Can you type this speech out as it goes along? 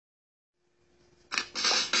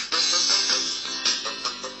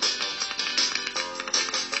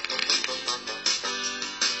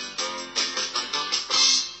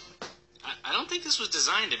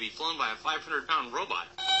designed to be flown by a 500-pound robot.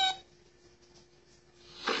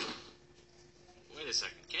 Wait a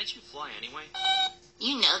second, can't you fly anyway?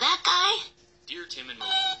 You know that guy? Dear Tim and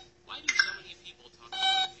Moby, why do so many people talk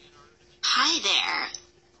about Leonardo? Hi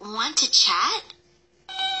there. Want to chat?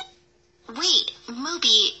 Wait,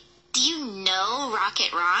 Moby, do you know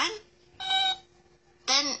Rocket Ron?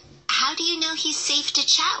 Then how do you know he's safe to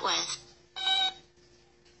chat with?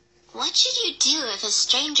 What should you do if a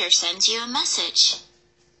stranger sends you a message?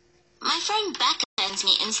 My friend Becca sends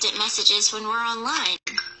me instant messages when we're online.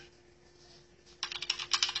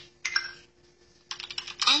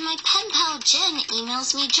 And my pen pal Jen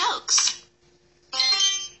emails me jokes.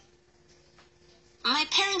 My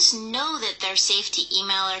parents know that they're safe to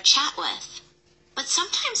email or chat with, but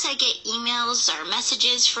sometimes I get emails or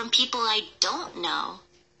messages from people I don't know.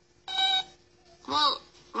 Well,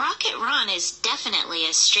 Rocket Ron is definitely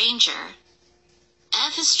a stranger.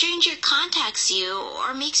 If a stranger contacts you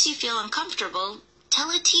or makes you feel uncomfortable, tell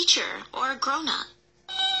a teacher or a grown-up.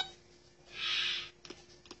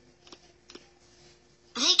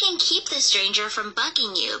 They can keep the stranger from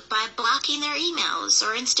bugging you by blocking their emails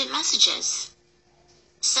or instant messages.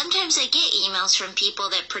 Sometimes I get emails from people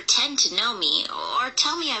that pretend to know me or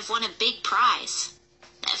tell me I've won a big prize.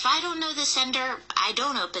 If I don't know the sender, I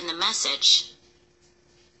don't open the message.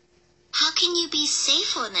 How can you be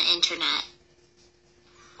safe on the internet?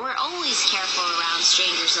 We're always careful around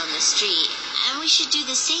strangers on the street, and we should do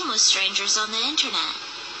the same with strangers on the internet.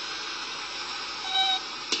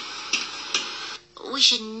 We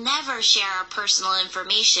should never share our personal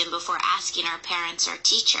information before asking our parents or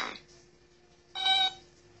teacher.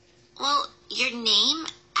 Well, your name,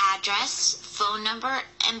 address, phone number,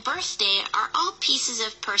 and birthday are all pieces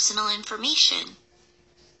of personal information.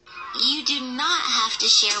 You do not have to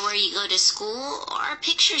share where you go to school or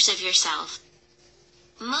pictures of yourself.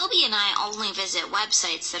 Moby and I only visit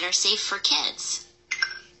websites that are safe for kids.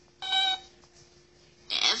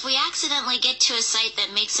 If we accidentally get to a site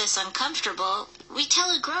that makes us uncomfortable, we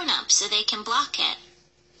tell a grown-up so they can block it.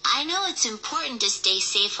 I know it's important to stay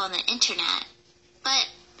safe on the internet, but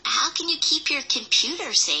how can you keep your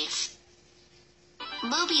computer safe?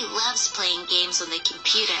 Moby loves playing games on the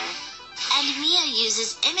computer, and Mia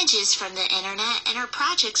uses images from the internet in her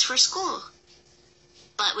projects for school.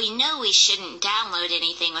 But we know we shouldn't download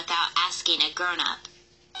anything without asking a grown-up.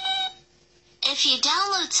 If you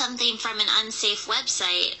download something from an unsafe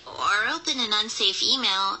website or open an unsafe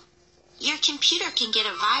email, your computer can get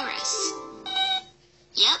a virus.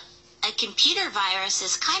 Yep, a computer virus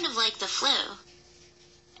is kind of like the flu.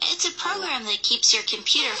 It's a program that keeps your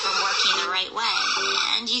computer from working the right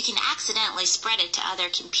way, and you can accidentally spread it to other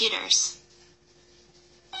computers.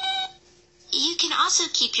 You can also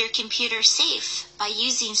keep your computer safe by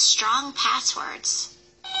using strong passwords.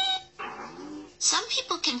 Some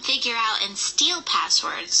people can figure out and steal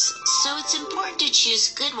passwords, so it's important to choose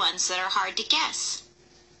good ones that are hard to guess.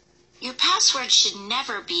 Your password should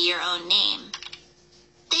never be your own name.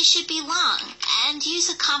 They should be long and use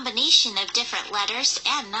a combination of different letters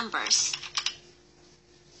and numbers.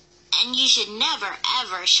 And you should never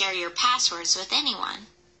ever share your passwords with anyone.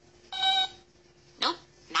 Nope,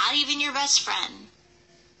 not even your best friend.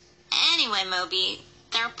 Anyway, Moby,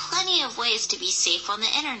 there are plenty of ways to be safe on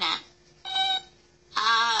the internet.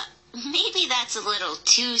 Maybe that's a little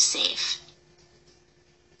too safe.